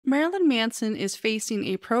Marilyn Manson is facing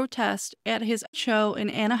a protest at his show in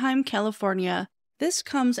Anaheim, California. This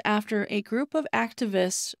comes after a group of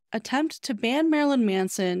activists attempt to ban Marilyn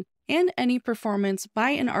Manson and any performance by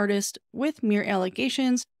an artist with mere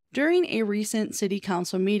allegations during a recent city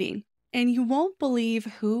council meeting. And you won't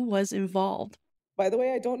believe who was involved. By the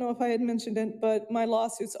way, I don't know if I had mentioned it, but my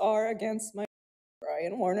lawsuits are against my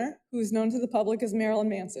Brian Warner, who's known to the public as Marilyn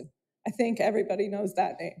Manson. I think everybody knows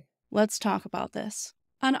that name. Let's talk about this.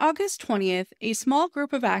 On August 20th, a small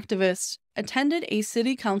group of activists attended a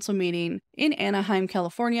city council meeting in Anaheim,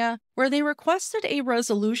 California, where they requested a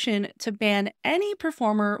resolution to ban any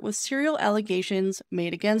performer with serial allegations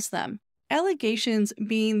made against them. Allegations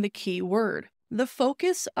being the key word. The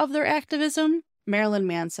focus of their activism? Marilyn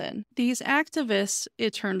Manson. These activists,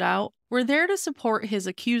 it turned out, were there to support his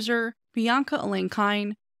accuser, Bianca Elaine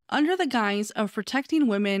Kine, under the guise of protecting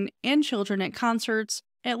women and children at concerts.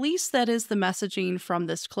 At least that is the messaging from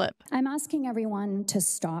this clip. I'm asking everyone to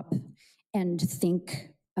stop and think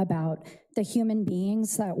about the human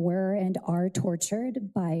beings that were and are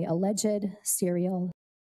tortured by alleged serial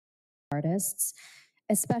artists,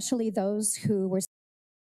 especially those who were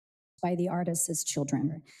by the artists as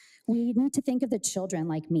children. We need to think of the children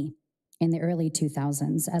like me in the early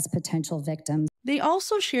 2000s as potential victims. They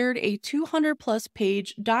also shared a 200-plus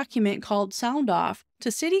page document called Sound Off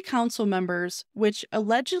to city council members, which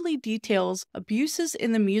allegedly details abuses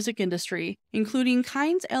in the music industry, including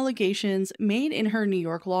Kine's allegations made in her New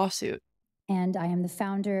York lawsuit. And I am the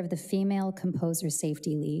founder of the Female Composer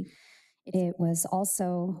Safety League. It was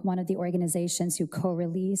also one of the organizations who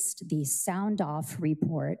co-released the Sound Off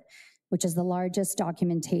report, which is the largest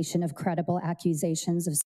documentation of credible accusations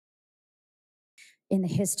of in the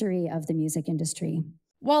history of the music industry.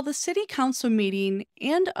 While the city council meeting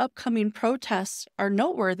and upcoming protests are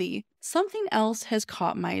noteworthy, something else has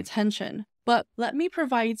caught my attention. But let me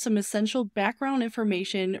provide some essential background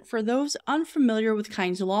information for those unfamiliar with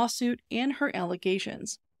Kine's lawsuit and her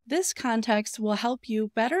allegations. This context will help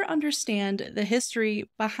you better understand the history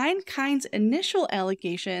behind Kine's initial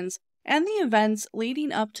allegations and the events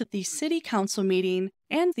leading up to the city council meeting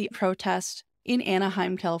and the protest in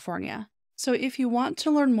Anaheim, California. So if you want to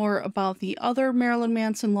learn more about the other Marilyn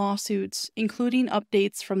Manson lawsuits, including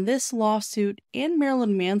updates from this lawsuit and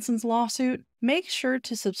Marilyn Manson's lawsuit, make sure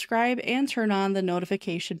to subscribe and turn on the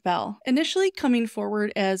notification bell. Initially coming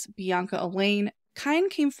forward as Bianca Elaine, Kine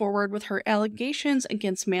came forward with her allegations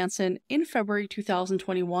against Manson in February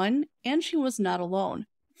 2021, and she was not alone.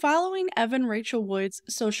 Following Evan Rachel Wood's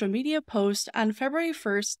social media post on February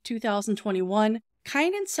 1st, 2021,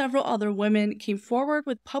 Kine and several other women came forward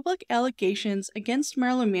with public allegations against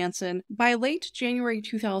Marilyn Manson. By late January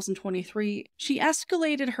 2023, she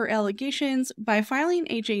escalated her allegations by filing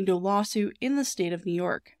a Jane Doe lawsuit in the state of New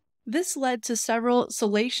York. This led to several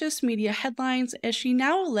salacious media headlines as she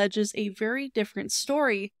now alleges a very different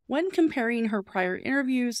story when comparing her prior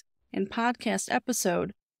interviews and podcast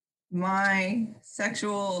episode. My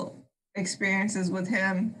sexual experiences with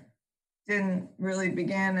him didn't really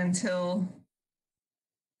begin until,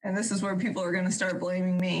 and this is where people are going to start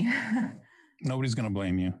blaming me. Nobody's going to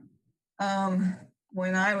blame you.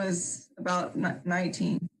 When I was about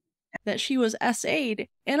 19. That she was SA'd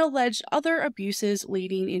and alleged other abuses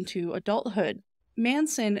leading into adulthood.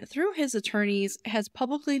 Manson, through his attorneys, has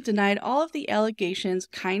publicly denied all of the allegations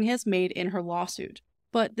Kine has made in her lawsuit.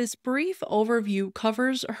 But this brief overview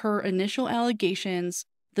covers her initial allegations,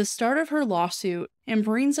 the start of her lawsuit, and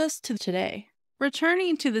brings us to today.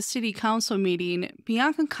 Returning to the city council meeting,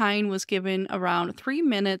 Bianca Kine was given around 3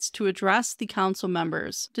 minutes to address the council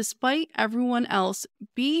members, despite everyone else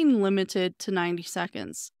being limited to 90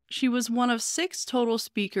 seconds. She was one of 6 total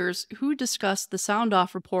speakers who discussed the Sound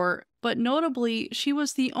Off report, but notably, she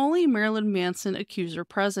was the only Marilyn Manson accuser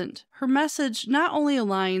present. Her message not only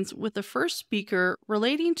aligns with the first speaker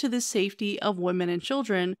relating to the safety of women and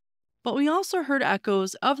children, but we also heard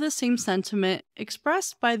echoes of the same sentiment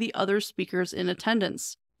expressed by the other speakers in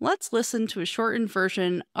attendance. Let's listen to a shortened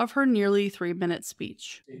version of her nearly 3-minute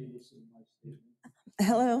speech.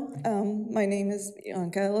 Hello, my name is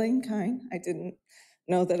Bianca Elaine Kine. I didn't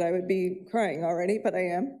know that I would be crying already, but I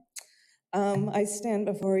am. I stand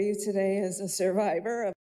before you today as a survivor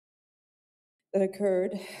of that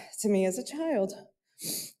occurred to me as a child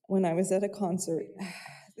when I was at a concert.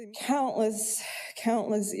 Countless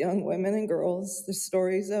young women and girls, the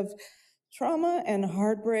stories of trauma and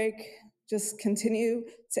heartbreak just continue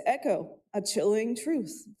to echo a chilling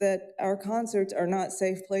truth that our concerts are not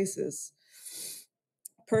safe places.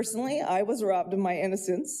 Personally, I was robbed of my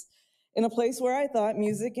innocence in a place where I thought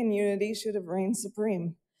music and unity should have reigned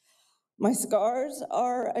supreme. My scars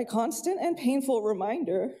are a constant and painful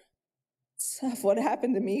reminder of what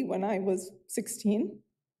happened to me when I was 16.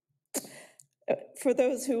 For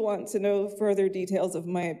those who want to know further details of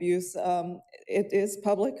my abuse, it is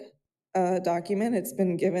public document. It's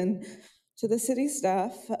been given to the city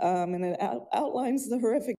staff, and it outlines the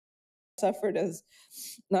horrific suffered as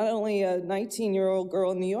not only a 19-year-old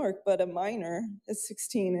girl in New York, but a minor at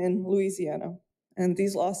 16 in Louisiana. And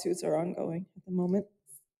these lawsuits are ongoing at the moment.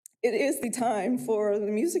 It is the time for the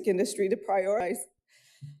music industry to prioritize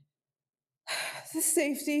the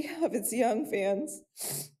safety of its young fans.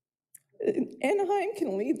 Anaheim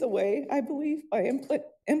can lead the way, I believe, by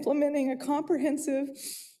implementing a comprehensive,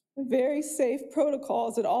 very safe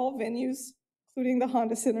protocols at all venues, including the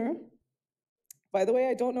Honda Center. By the way,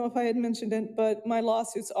 I don't know if I had mentioned it, but my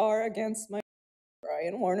lawsuits are against my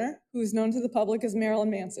Brian Warner, who's known to the public as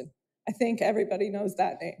Marilyn Manson. I think everybody knows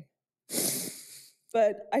that name.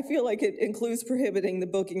 But I feel like it includes prohibiting the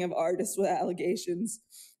booking of artists with allegations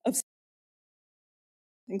of,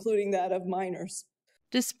 including that of minors.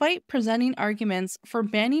 Despite presenting arguments for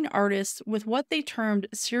banning artists with what they termed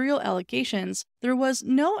serial allegations, there was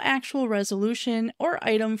no actual resolution or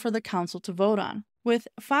item for the council to vote on, with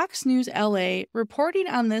Fox News LA reporting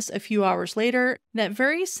on this a few hours later that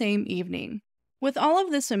very same evening. With all of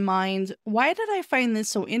this in mind, why did I find this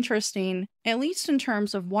so interesting, at least in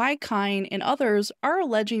terms of why Kine and others are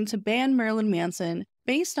alleging to ban Marilyn Manson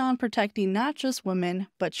based on protecting not just women,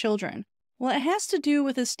 but children? Well, it has to do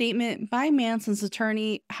with a statement by Manson's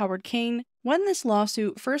attorney, Howard Kane, when this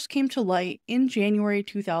lawsuit first came to light in January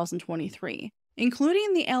 2023,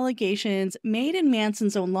 including the allegations made in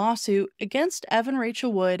Manson's own lawsuit against Evan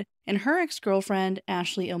Rachel Wood and her ex-girlfriend,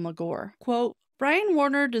 Ashley Ilma Gore. Quote, Brian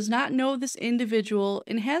Warner does not know this individual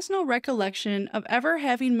and has no recollection of ever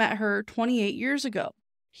having met her 28 years ago.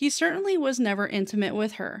 He certainly was never intimate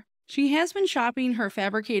with her. She has been shopping her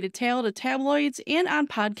fabricated tale to tabloids and on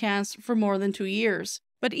podcasts for more than 2 years.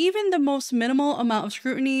 But even the most minimal amount of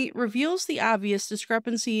scrutiny reveals the obvious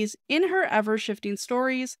discrepancies in her ever-shifting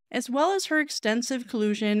stories, as well as her extensive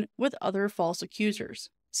collusion with other false accusers.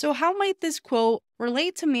 So how might this quote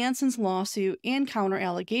relate to Manson's lawsuit and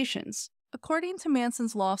counter-allegations? According to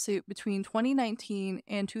Manson's lawsuit between 2019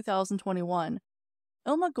 and 2021,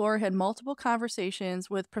 Ilma Gore had multiple conversations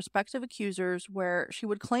with prospective accusers where she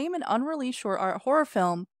would claim an unreleased short art horror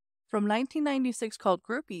film from 1996 called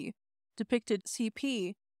Groupie depicted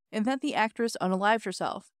CP and that the actress unalived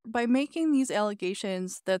herself. By making these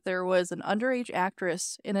allegations that there was an underage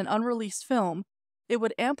actress in an unreleased film, it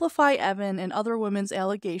would amplify Evan and other women's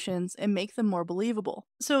allegations and make them more believable.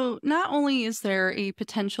 So not only is there a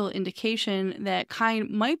potential indication that Kine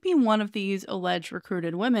might be one of these alleged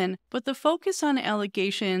recruited women, but the focus on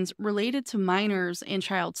allegations related to minors and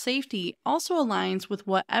child safety also aligns with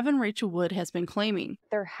what Evan Rachel Wood has been claiming.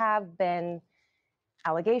 There have been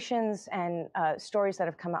allegations and stories that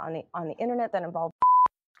have come out on the internet that involve.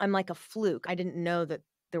 I'm like a fluke. I didn't know that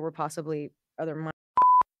there were possibly other minors.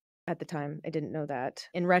 At the time, I didn't know that.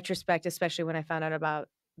 In retrospect, especially when I found out about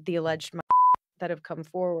the alleged that have come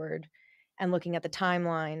forward and looking at the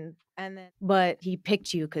timeline, but he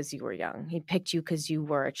picked you because you were young. He picked you because you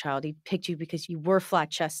were a child. He picked you because you were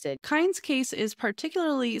flat-chested. Kine's case is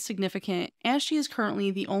particularly significant as she is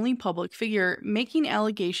currently the only public figure making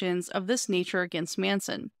allegations of this nature against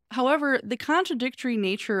Manson. However, the contradictory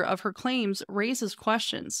nature of her claims raises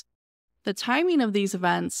questions. The timing of these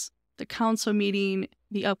events, the council meeting,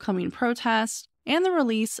 the upcoming protest, and the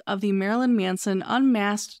release of the Marilyn Manson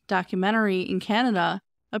Unmasked documentary in Canada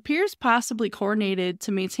appears possibly coordinated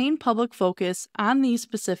to maintain public focus on these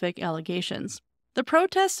specific allegations. The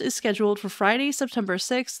protest is scheduled for Friday, September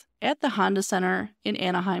 6th at the Honda Center in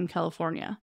Anaheim, California.